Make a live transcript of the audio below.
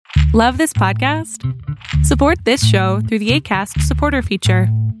Love this podcast? Support this show through the Acast supporter feature.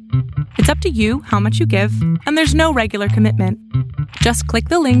 It's up to you how much you give, and there's no regular commitment. Just click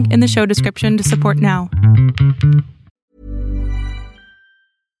the link in the show description to support now.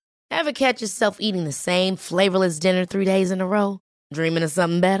 Ever catch yourself eating the same flavorless dinner 3 days in a row? Dreaming of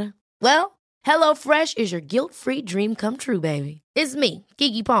something better? Well, HelloFresh is your guilt-free dream come true, baby. It's me,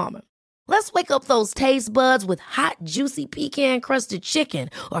 Keke Palmer. Let's wake up those taste buds with hot, juicy pecan-crusted chicken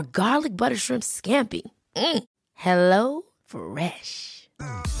or garlic butter shrimp scampi. Hello Fresh.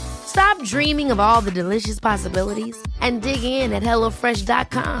 Stop dreaming of all the delicious possibilities and dig in at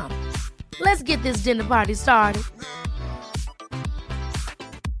HelloFresh.com. Let's get this dinner party started.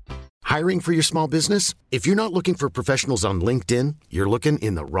 Hiring for your small business? If you're not looking for professionals on LinkedIn, you're looking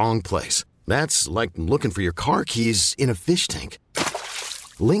in the wrong place. That's like looking for your car keys in a fish tank.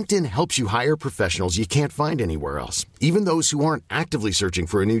 LinkedIn helps you hire professionals you can't find anywhere else, even those who aren't actively searching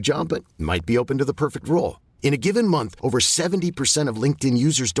for a new job but might be open to the perfect role. In a given month, over 70% of LinkedIn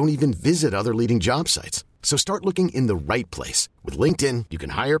users don't even visit other leading job sites. So start looking in the right place. With LinkedIn, you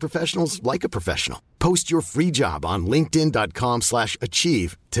can hire professionals like a professional. Post your free job on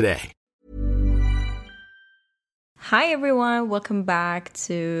linkedin.com/achieve today. Hi everyone, welcome back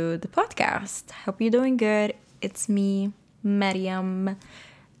to the podcast. Hope you're doing good. It's me, Mariam.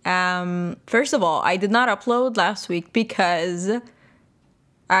 First of all, I did not upload last week because I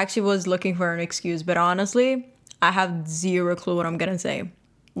actually was looking for an excuse, but honestly, I have zero clue what I'm gonna say.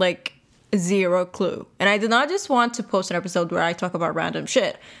 Like, zero clue. And I did not just want to post an episode where I talk about random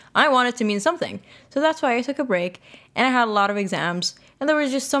shit. I want it to mean something. So that's why I took a break, and I had a lot of exams, and there was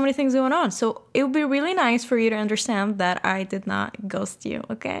just so many things going on. So it would be really nice for you to understand that I did not ghost you,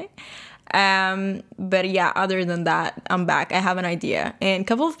 okay? But yeah, other than that, I'm back. I have an idea. And a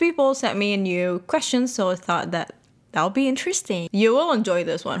couple of people sent me a new question, so I thought that'll be interesting. You will enjoy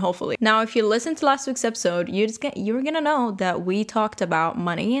this one, hopefully. Now, if you listened to last week's episode, you're gonna know that we talked about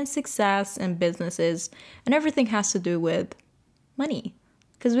money and success and businesses, and everything has to do with money.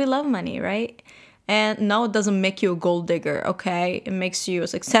 Because we love money, right? And no, it doesn't make you a gold digger, okay? It makes you a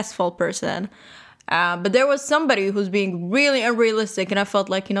successful person. But there was somebody who's being really unrealistic, and I felt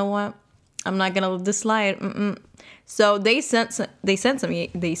like, you know what? I'm not gonna let this slide. So they sent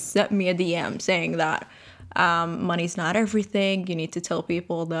me a DM saying that money's not everything. You need to tell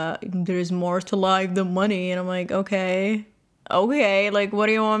people that there's more to life than money. And I'm like, okay, like, what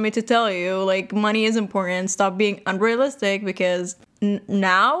do you want me to tell you? Like, money is important. Stop being unrealistic, because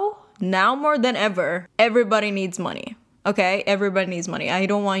now more than ever, everybody needs money. Okay, everybody needs money. I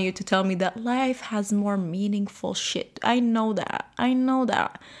don't want you to tell me that life has more meaningful shit. I know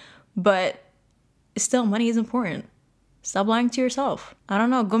that. But still, money is important. Stop lying to yourself. I don't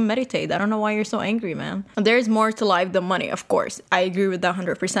know, go meditate. I don't know why you're so angry, man. There's more to life than money, of course. I agree with that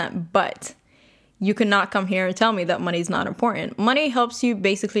 100%. But you cannot come here and tell me that money is not important. Money helps you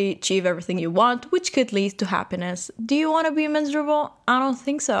basically achieve everything you want, which could lead to happiness. Do you want to be miserable? I don't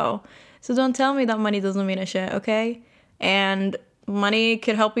think so. So don't tell me that money doesn't mean a shit, okay? And money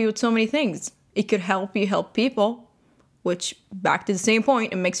could help you with so many things. It could help you help people, which, back to the same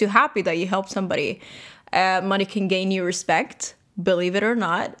point, it makes you happy that you help somebody. Money can gain you respect, believe it or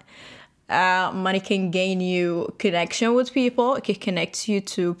not. Money can gain you connection with people. It can connect you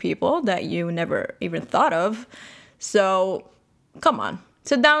to people that you never even thought of. So, come on.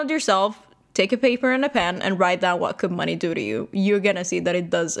 Sit down with yourself, take a paper and a pen, and write down what could money do to you. You're gonna see that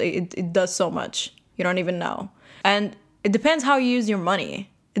it does so much. You don't even know. And it depends how you use your money.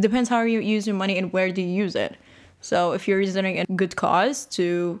 It depends how you use your money and where do you use it. So if you're using a good cause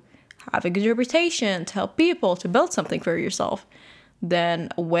to have a good reputation, to help people, to build something for yourself, then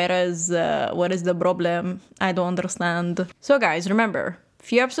what is the problem? I don't understand. So guys, remember, a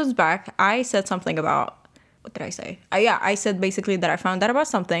few episodes back, I said something about, what did I say? I said basically that I found out about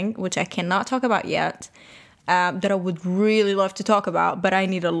something, which I cannot talk about yet, that I would really love to talk about, but I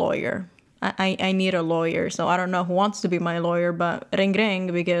need a lawyer. I need a lawyer, so I don't know who wants to be my lawyer, but ring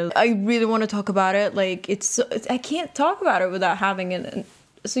ring, because I really want to talk about it. Like, I can't talk about it without having a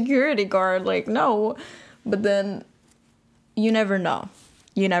security guard. Like, no. But then you never know.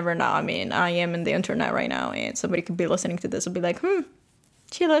 I mean, I am in the internet right now, and somebody could be listening to this and be like,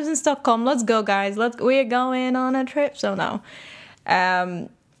 she lives in Stockholm. Let's go, guys. We're going on a trip. So no.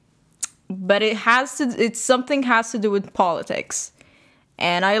 But something has to do with politics.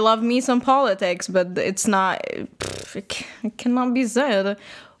 And I love me some politics, but it's not, it cannot be said.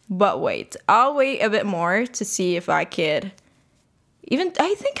 But wait, I'll wait a bit more to see if I could,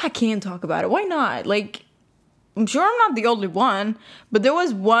 I think I can talk about it. Why not? Like, I'm sure I'm not the only one, but there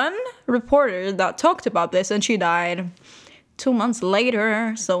was one reporter that talked about this, and she died 2 months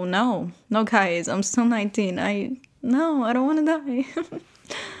later. So no guys, I'm still 19. I don't want to die.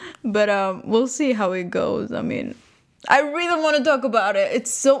 But we'll see how it goes. I mean, I really want to talk about it.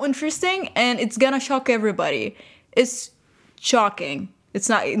 It's so interesting, and it's gonna shock everybody. It's shocking. It's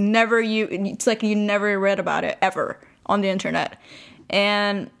like you never read about it ever on the internet.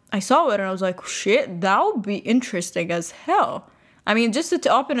 And I saw it and I was like, shit, that would be interesting as hell. I mean, just to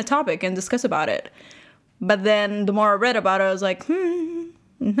open a topic and discuss about it. But then the more I read about it, I was like,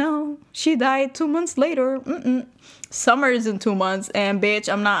 no, she died 2 months later. Summer is in 2 months, and bitch,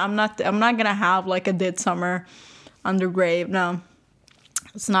 I'm not gonna have like a dead summer under grave. No,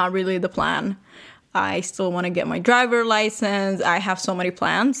 it's not really the plan. I still want to get my driver license. I have so many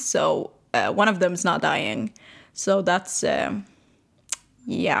plans, so one of them is not dying. So that's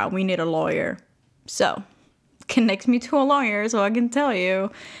we need a lawyer. So connect me to a lawyer so I can tell you.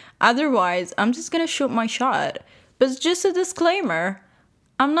 Otherwise, I'm just gonna shoot my shot. But just a disclaimer,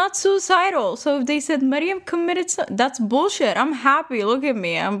 I'm not suicidal. So if they said Mariam committed that's bullshit. I'm happy. Look at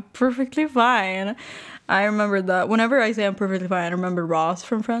me. I'm perfectly fine. I remember that. Whenever I say I'm perfectly fine, I remember Ross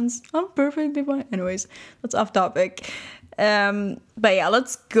from Friends. I'm perfectly fine. Anyways, that's off topic. But yeah,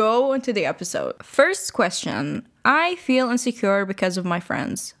 let's go into the episode. First question. I feel insecure because of my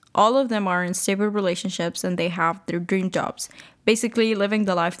friends. All of them are in stable relationships and they have their dream jobs. Basically living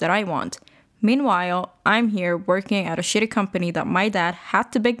the life that I want. Meanwhile, I'm here working at a shitty company that my dad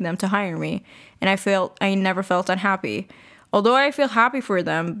had to beg them to hire me, and I never felt unhappy. Although I feel happy for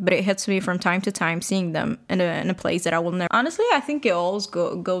them, but it hits me from time to time seeing them in a place that I will never... Honestly, I think it all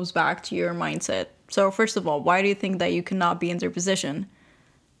goes back to your mindset. So first of all, why do you think that you cannot be in their position?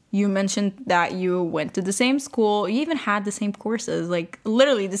 You mentioned that you went to the same school, you even had the same courses, like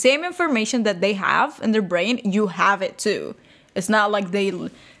literally the same information that they have in their brain, you have it too. It's not like they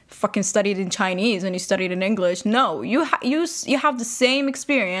fucking studied in Chinese and you studied in English. No, you have the same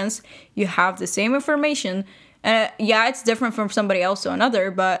experience, you have the same information. Yeah, it's different from somebody else to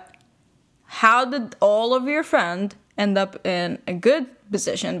another, but how did all of your friends end up in a good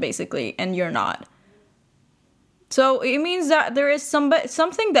position, basically, and you're not? So it means that there is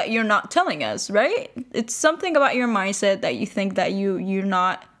something that you're not telling us, right? It's something about your mindset that you think that you're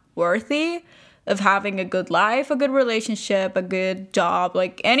not worthy of having a good life, a good relationship, a good job,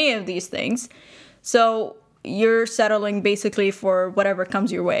 like any of these things. So you're settling basically for whatever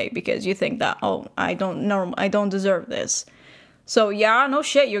comes your way because you think that, oh, I don't deserve this. So yeah, no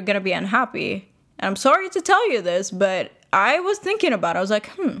shit, you're gonna be unhappy. And I'm sorry to tell you this, but I was thinking about it. I was like,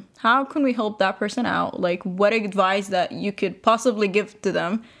 how can we help that person out? Like, what advice that you could possibly give to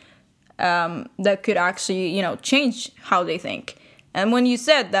them that could actually, change how they think? And when you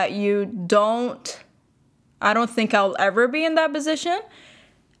said that I don't think I'll ever be in that position,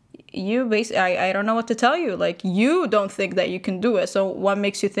 you basically, I don't know what to tell you. Like, you don't think that you can do it. So what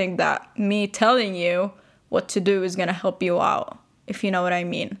makes you think that me telling you what to do is going to help you out, if you know what I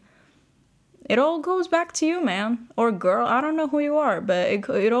mean? It all goes back to you, man. Or girl, I don't know who you are, but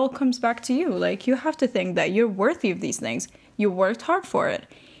it all comes back to you. Like, you have to think that you're worthy of these things. You worked hard for it.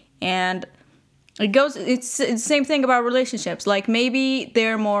 And it's the same thing about relationships. Like, maybe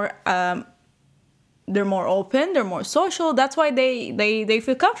they're more open, they're more social. That's why they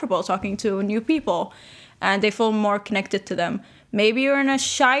feel comfortable talking to new people and they feel more connected to them. Maybe you're on a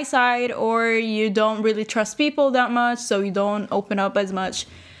shy side or you don't really trust people that much, so you don't open up as much.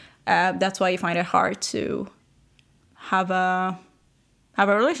 That's why you find it hard to have a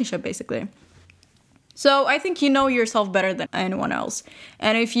relationship, basically. So I think you know yourself better than anyone else.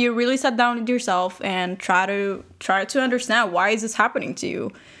 And if you really sat down with yourself and try to understand why is this happening to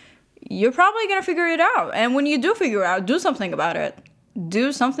you, you're probably going to figure it out. And when you do figure it out, do something about it.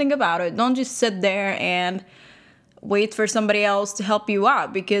 Do something about it. Don't just sit there and wait for somebody else to help you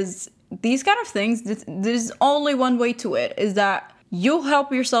out. Because these kind of things, there's only one way to it, is that you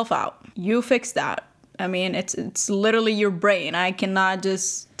help yourself out. You fix that. I mean, it's literally your brain. I cannot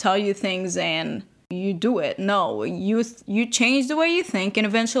just tell you things and you do it. No, you change the way you think and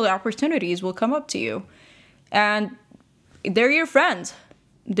eventually opportunities will come up to you. And they're your friends.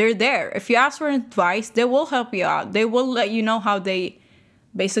 They're there. If you ask for advice, they will help you out. They will let you know how they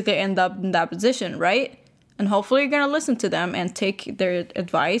basically end up in that position, right? And hopefully you're going to listen to them and take their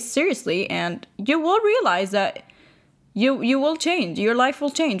advice seriously. And you will realize that you will change. Your life will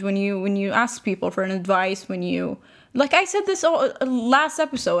change when you ask people for an advice, when you... Like I said this last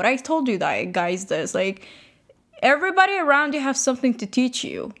episode, I told you that, guys, this. Like, everybody around you has something to teach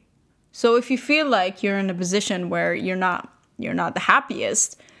you. So if you feel like you're in a position where you're not the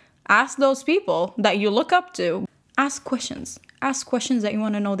happiest, ask those people that you look up to. Ask questions. Ask questions that you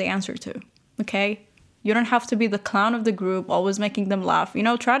want to know the answer to, okay? You don't have to be the clown of the group, always making them laugh. You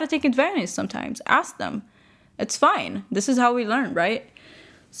know, try to take advantage sometimes. Ask them. It's fine. This is how we learn, right?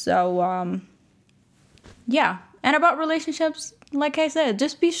 So, yeah. And about relationships, like I said,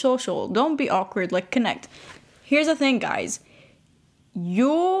 just be social. Don't be awkward. Like, connect. Here's the thing, guys.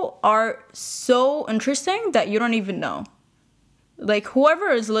 You are so interesting that you don't even know. Like, whoever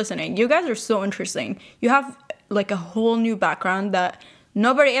is listening, you guys are so interesting. You have, like, a whole new background that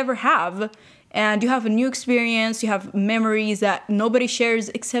nobody ever have. And you have a new experience. You have memories that nobody shares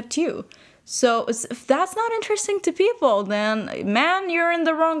except you. So if that's not interesting to people, then man, you're in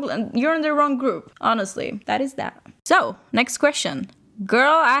the wrong group. Honestly, that is that. So next question.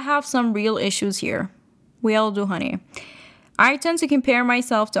 Girl, I have some real issues here. We all do, honey. I tend to compare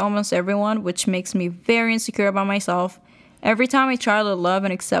myself to almost everyone, which makes me very insecure about myself. Every time I try to love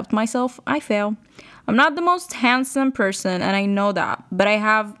and accept myself, I fail. I'm not the most handsome person, and I know that. But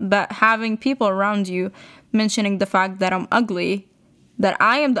having people around you mentioning the fact that I'm ugly, that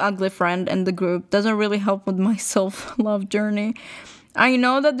I am the ugly friend in the group, doesn't really help with my self-love journey. I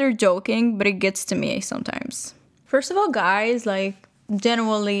know that they're joking, but it gets to me sometimes. First of all, guys, like,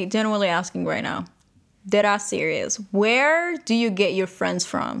 genuinely asking right now, dead ass serious, where do you get your friends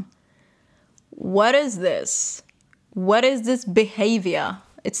from? What is this? What is this behavior?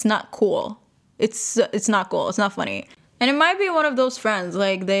 It's not cool. It's not cool. It's not funny. And it might be one of those friends,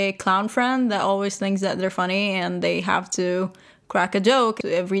 like the clown friend that always thinks that they're funny and they have to crack a joke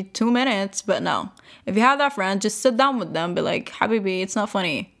every 2 minutes. But no, if you have that friend, just sit down with them, be like, Habibi, it's not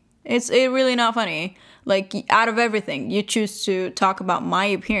funny. It's really not funny. Like, out of everything, you choose to talk about my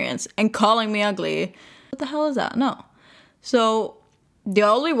appearance and calling me ugly. What the hell is that? No. So the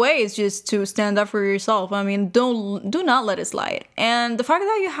only way is just to stand up for yourself. I mean, do not let it slide. And the fact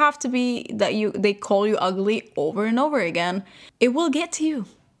that you have to be, they call you ugly over and over again, it will get to you.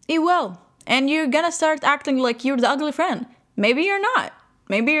 It will. And you're gonna start acting like you're the ugly friend. Maybe you're not.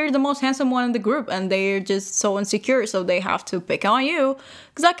 Maybe you're the most handsome one in the group and they're just so insecure, so they have to pick on you.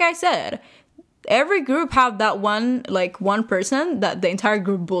 Because like I said, every group have that one person that the entire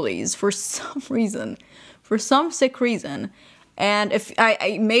group bullies for some reason. For some sick reason. And if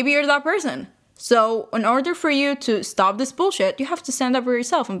maybe you're that person. So in order for you to stop this bullshit, you have to stand up for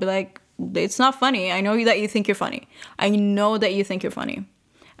yourself and be like, it's not funny. I know that you think you're funny. I know that you think you're funny.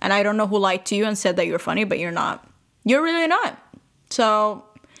 And I don't know who lied to you and said that you're funny, but you're not. You're really not. So,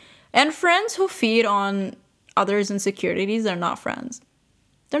 and friends who feed on others' insecurities are not friends.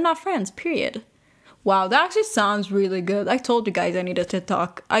 They're not friends, period. Wow, that actually sounds really good. I told you guys I needed to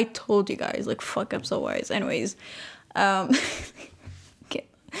talk. I told you guys, like, fuck, I'm so wise. Anyways.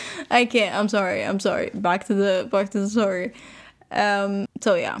 I can't. I'm sorry. Back to the story.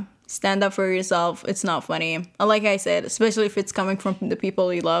 So yeah, stand up for yourself. It's not funny. Like I said, especially if it's coming from the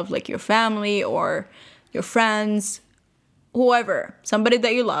people you love, like your family or your friends, whoever, somebody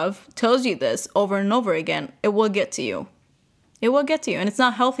that you love tells you this over and over again, it will get to you. It will get to you. And it's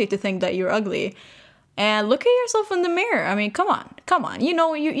not healthy to think that you're ugly. And look at yourself in the mirror. I mean, come on. You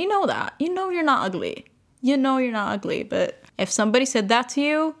know that. You know you're not ugly. You know you're not ugly, but if somebody said that to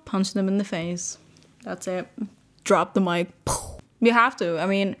you, punch them in the face. That's it. Drop the mic. You have to. I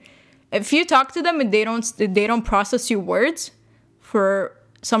mean, if you talk to them and they don't process your words for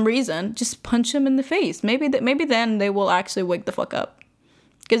some reason, just punch them in the face. Maybe then they will actually wake the fuck up.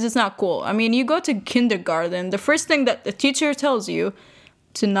 Because it's not cool. I mean, you go to kindergarten, the first thing that the teacher tells you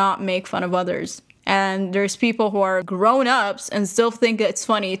to not make fun of others. And there's people who are grown-ups and still think it's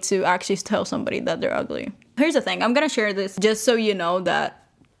funny to actually tell somebody that they're ugly. Here's the thing. I'm going to share this just so you know that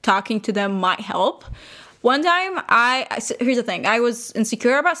talking to them might help. One time, here's the thing. I was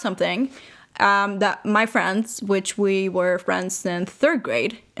insecure about something that my friends, which we were friends in 3rd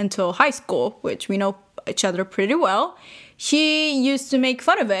grade until high school, which we know each other pretty well, she used to make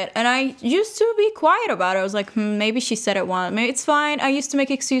fun of it. And I used to be quiet about it. I was like, maybe she said it once. Maybe it's fine. I used to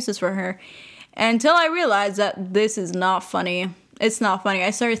make excuses for her. Until I realized that this is not funny. It's not funny.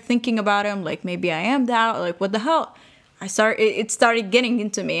 I started thinking about it. I'm like, maybe I am that. Like, what the hell? It started getting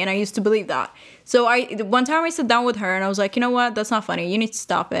into me, and I used to believe that. So one time I sat down with her, and I was like, you know what? That's not funny. You need to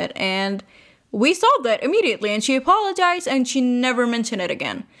stop it. And we solved it immediately, and she apologized, and she never mentioned it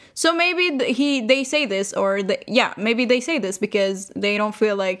again. So maybe they say this, maybe they say this because they don't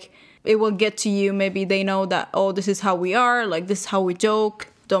feel like it will get to you. Maybe they know that, oh, this is how we are. Like, this is how we joke.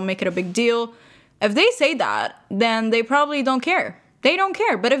 Don't make it a big deal. If they say that, then they probably don't care. They don't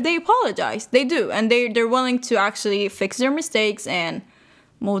care. But if they apologize, they do. And they're willing to actually fix their mistakes and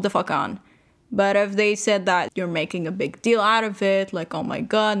move the fuck on. But if they said that you're making a big deal out of it, like, oh my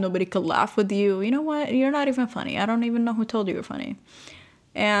God, nobody could laugh with you. You know what? You're not even funny. I don't even know who told you you're funny.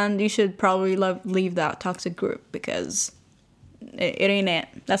 And you should probably leave that toxic group because it ain't it.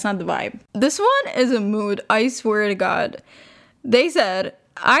 That's not the vibe. This one is a mood, I swear to God. They said,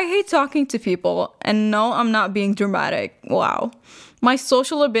 I hate talking to people, and no, I'm not being dramatic. Wow. My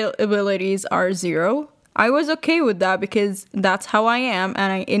social abilities are 0. I was okay with that because that's how I am,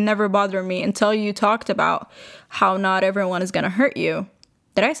 and it never bothered me until you talked about how not everyone is gonna hurt you.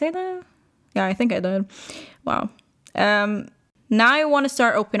 Did I say that? Yeah, I think I did. Wow. Now I want to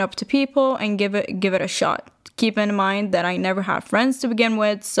start opening up to people and give it a shot. Keep in mind that I never had friends to begin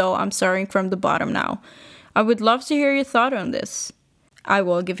with, so I'm starting from the bottom now. I would love to hear your thought on this. I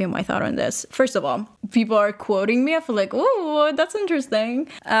will give you my thought on this. First of all, people are quoting me. I feel like, oh, that's interesting.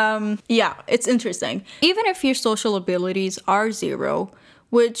 Yeah, it's interesting. Even if your social abilities are 0,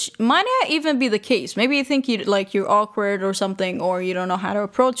 which might not even be the case. Maybe you think you're awkward or something, or you don't know how to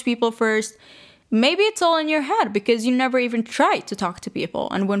approach people first. Maybe it's all in your head because you never even tried to talk to people.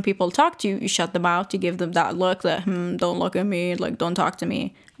 And when people talk to you, you shut them out. You give them that look that, don't look at me, like, don't talk to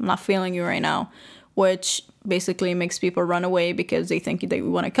me. I'm not feeling you right now. Which basically makes people run away because they think they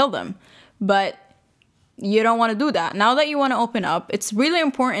want to kill them. But you don't want to do that. Now that you want to open up, it's really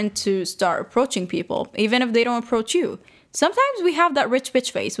important to start approaching people, even if they don't approach you. Sometimes we have that rich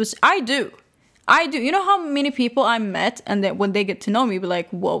bitch face, which I do. You know how many people I met, and then when they get to know me, be like,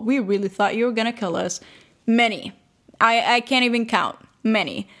 whoa, we really thought you were gonna kill us. Many. I can't even count.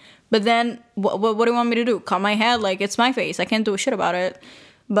 Many. But then, what do you want me to do? Cut my head? Like, it's my face. I can't do a shit about it.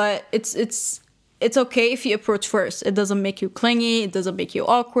 But it's okay if you approach first. It doesn't make you clingy. It doesn't make you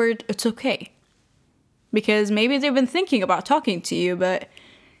awkward. It's okay. Because maybe they've been thinking about talking to you, but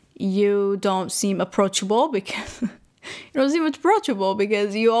you don't seem approachable because... You don't seem approachable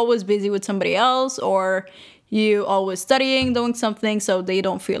because you're always busy with somebody else, or you always studying, doing something, so they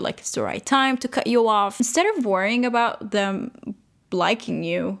don't feel like it's the right time to cut you off. Instead of worrying about them liking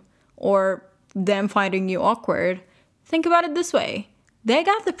you or them finding you awkward, think about it this way. They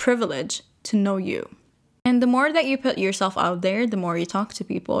got the privilege to know you. And the more that you put yourself out there, the more you talk to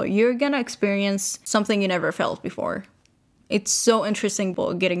people, you're gonna experience something you never felt before. It's so interesting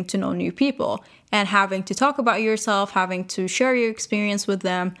getting to know new people and having to talk about yourself, having to share your experience with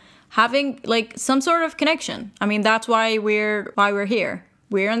them, having like some sort of connection. I mean, that's why we're here.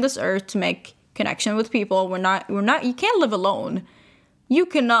 We're on this earth to make connection with people. We're not, you can't live alone. You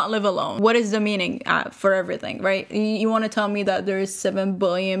cannot live alone. What is the meaning for everything, right? You want to tell me that there's 7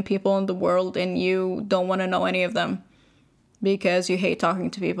 billion people in the world and you don't want to know any of them because you hate talking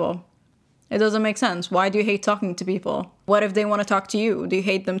to people? It doesn't make sense. Why do you hate talking to people? What if they want to talk to you? Do you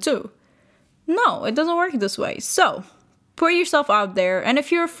hate them too? No, it doesn't work this way. So, put yourself out there. And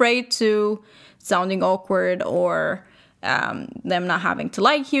if you're afraid to sounding awkward or them not having to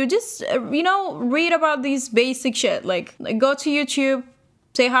like you, just, read about these basic shit. Like go to YouTube,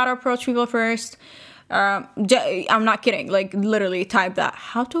 say how to approach people first. I'm not kidding. Like, literally type that.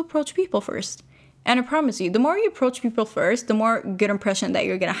 How to approach people first. And I promise you, the more you approach people first, the more good impression that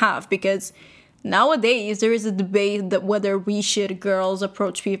you're going to have. Because nowadays, there is a debate that whether girls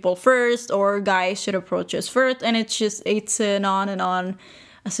approach people first or guys should approach us first. And it's an on and on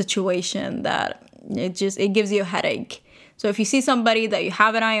a situation that it gives you a headache. So if you see somebody that you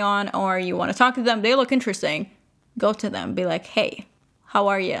have an eye on or you want to talk to them, they look interesting, go to them. Be like, hey, how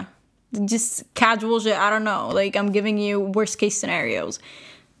are you? Just casual shit. I don't know. Like, I'm giving you worst case scenarios.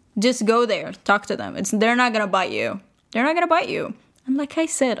 Just go there, talk to them. They're not gonna bite you. They're not gonna bite you. And like I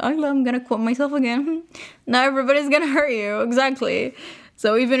said, I'm gonna quote myself again. Not everybody's gonna hurt you. Exactly.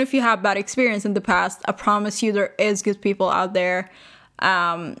 So even if you have bad experience in the past, I promise you there is good people out there.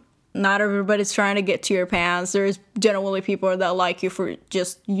 Not everybody's trying to get to your pants. There's generally people that like you for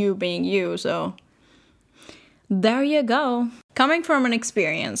just you being you. So there you go. Coming from an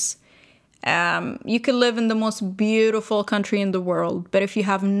experience. You could live in the most beautiful country in the world, but if you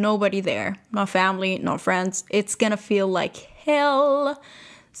have nobody there, no family, no friends, it's gonna feel like hell.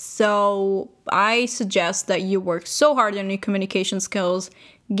 So I suggest that you work so hard on your communication skills,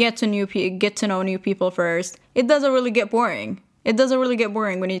 get to know new people first. It doesn't really get boring. It doesn't really get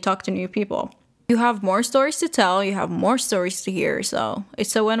boring when you talk to new people. You have more stories to tell, you have more stories to hear, so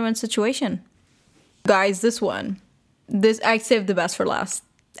it's a win-win situation. Guys, I saved the best for last.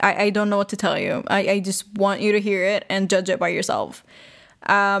 I don't know what to tell you. I just want you to hear it and judge it by yourself.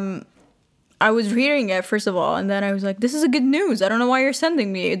 I was reading it, first of all, and then I was like, this is a good news. I don't know why you're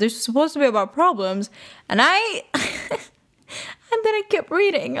sending me. This is supposed to be about problems. And then I kept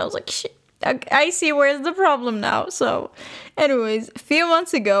reading. I was like, shit, I see where's the problem now. So anyways, a few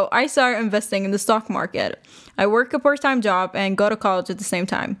months ago, I started investing in the stock market. I work a part-time job and go to college at the same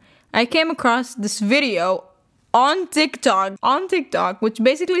time. I came across this video on TikTok, which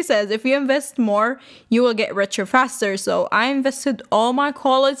basically says if you invest more, you will get richer faster. So I invested all my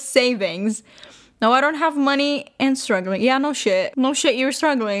college savings. Now I don't have money and struggling. Yeah, no shit, you're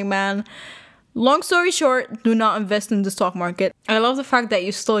struggling, man. Long story short, do not invest in the stock market. I love the fact that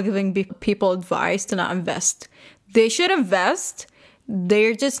you're still giving people advice to not invest. They should invest.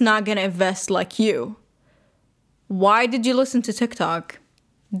 They're just not gonna invest like you. Why did you listen to TikTok?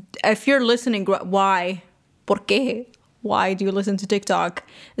 If you're listening, why? ¿Por qué? Why do you listen to TikTok?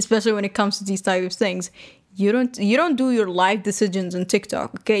 Especially when it comes to these type of things. You don't do your life decisions on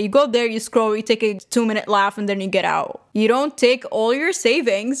TikTok, okay? You go there, you scroll, you take a 2-minute laugh, and then you get out. You don't take all your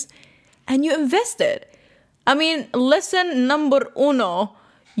savings and you invest it. I mean, lesson number uno,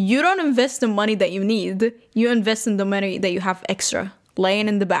 you don't invest the money that you need. You invest in the money that you have extra, laying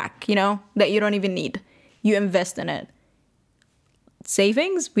in the back, that you don't even need. You invest in it.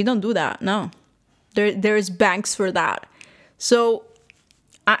 Savings? We don't do that, no. There's banks for that. So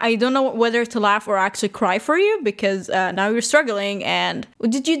I don't know whether to laugh or actually cry for you, because now you're struggling. And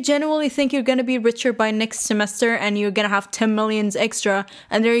did you genuinely think you're going to be richer by next semester and you're going to have 10 millions extra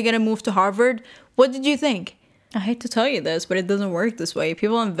and then you're going to move to Harvard? What did you think? I hate to tell you this, but it doesn't work this way.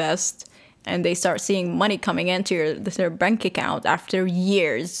 People invest and they start seeing money coming into their bank account after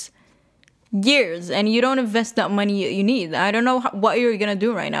years, and you don't invest that money you need. I don't know what you're gonna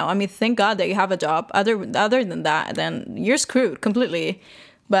do right now. I mean, thank God that you have a job. Other than that, then you're screwed completely.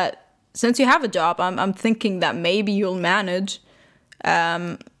 But since you have a job, I'm thinking that maybe you'll manage.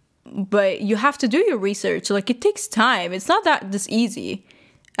 But you have to do your research. Like, it takes time. It's not this easy.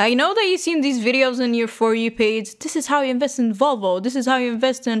 I know that you've seen these videos on your For You page. This is how you invest in Volvo. This is how you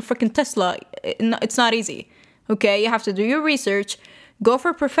invest in freaking Tesla. It's not easy. Okay, you have to do your research. Go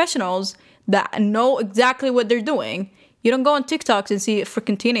for professionals that know exactly what they're doing. You don't go on TikToks and see a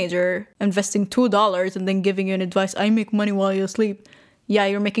freaking teenager investing $2 and then giving you an advice. I make money while you sleep. Yeah,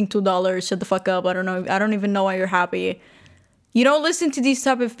 you're making $2. Shut the fuck up. I don't know. I don't even know why you're happy. You don't listen to these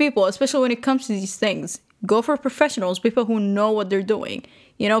type of people, especially when it comes to these things. Go for professionals, people who know what they're doing.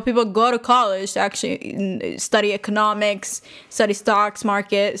 People go to college to actually study economics, study stocks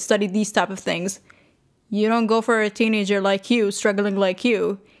market, study these type of things. You don't go for a teenager like you, struggling like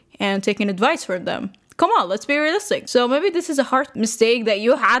you, and taking advice from them. Come on, let's be realistic. So maybe this is a hard mistake that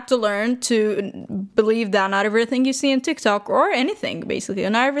you had to learn to believe that not everything you see on TikTok or anything, basically,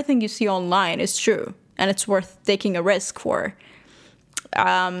 not everything you see online is true and it's worth taking a risk for.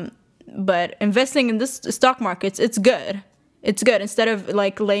 But investing in this stock markets, it's good. It's good instead of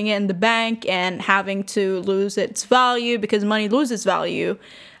like laying it in the bank and having to lose its value, because money loses value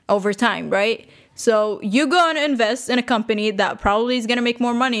over time, right? So you go and invest in a company that probably is going to make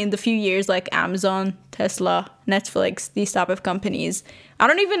more money in the few years, like Amazon, Tesla, Netflix, these type of companies. I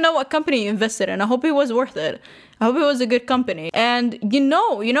don't even know what company you invested in. I hope it was worth it. I hope it was a good company. And you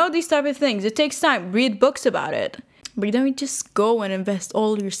know these type of things. It takes time. Read books about it. But you don't just go and invest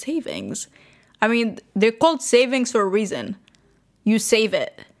all your savings. I mean, they're called savings for a reason. You save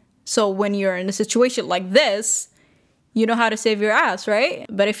it. So when you're in a situation like this, you know how to save your ass, right?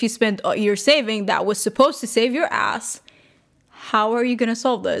 But if you spend your saving that was supposed to save your ass, how are you going to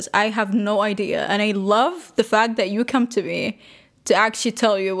solve this? I have no idea. And I love the fact that you come to me to actually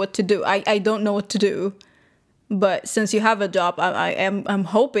tell you what to do. I don't know what to do. But since you have a job, I'm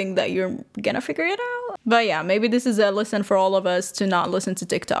hoping that you're going to figure it out. But yeah, maybe this is a lesson for all of us to not listen to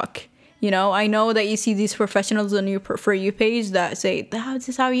TikTok. I know that you see these professionals on your For You page that say, this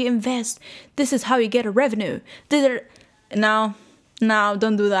is how you invest. This is how you get a revenue. No,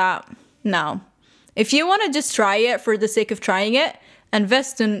 don't do that. No. If you want to just try it for the sake of trying it,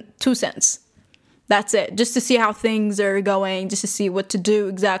 invest in 2 cents. That's it. Just to see how things are going, just to see what to do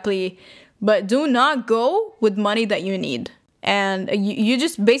exactly. But do not go with money that you need. And you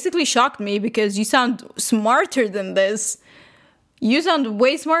just basically shocked me, because you sound smarter than this. You sound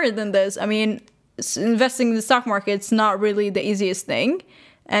way smarter than this. I mean, investing in the stock market, it's not really the easiest thing.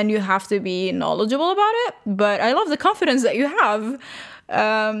 And you have to be knowledgeable about it. But I love the confidence that you have.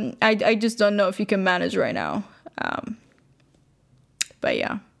 I just don't know if you can manage right now. But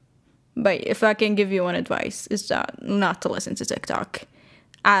yeah. But if I can give you one advice, it's not to listen to TikTok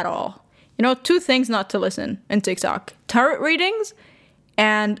at all. 2 things not to listen in TikTok. Tarot readings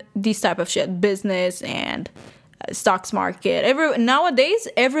and these type of shit. Business and stocks market. Nowadays,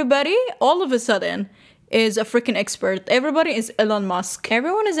 everybody, all of a sudden, is a freaking expert. Everybody is Elon Musk.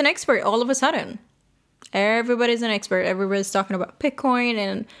 Everyone is an expert all of a sudden. Everybody's an expert. Everybody's talking about Bitcoin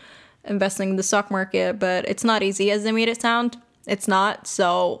and investing in the stock market, but it's not easy as they made it sound. It's not.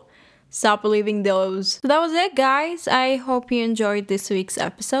 So stop believing those. So that was it, guys. I hope you enjoyed this week's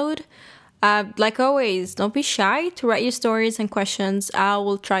episode. Like always, don't be shy to write your stories and questions. I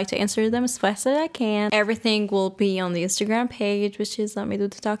will try to answer them as fast as I can. Everything will be on the Instagram page, which is Let Me Do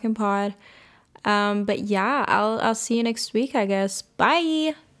the Talking Pod. But yeah, I'll see you next week, I guess.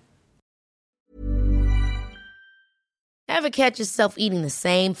 Bye. Ever catch yourself eating the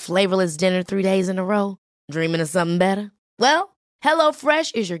same flavorless dinner 3 days in a row? Dreaming of something better? Well,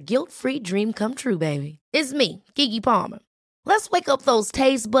 HelloFresh is your guilt-free dream come true, baby. It's me, Keke Palmer. Let's wake up those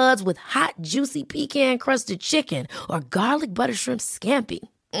taste buds with hot, juicy pecan-crusted chicken or garlic butter shrimp scampi.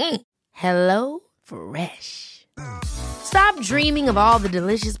 Hello Fresh. Stop dreaming of all the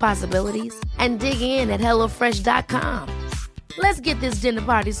delicious possibilities and dig in at HelloFresh.com. Let's get this dinner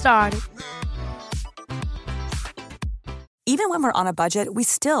party started. Even when we're on a budget, we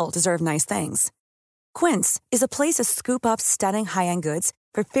still deserve nice things. Quince is a place to scoop up stunning high-end goods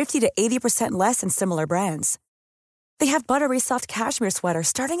for 50 to 80% less than similar brands. They have buttery soft cashmere sweaters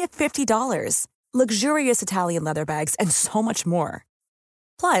starting at $50, luxurious Italian leather bags, and so much more.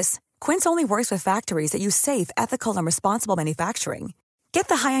 Plus, Quince only works with factories that use safe, ethical, and responsible manufacturing. Get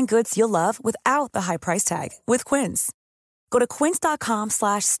the high-end goods you'll love without the high price tag with Quince. Go to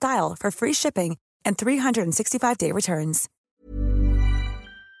quince.com/style for free shipping and 365-day returns.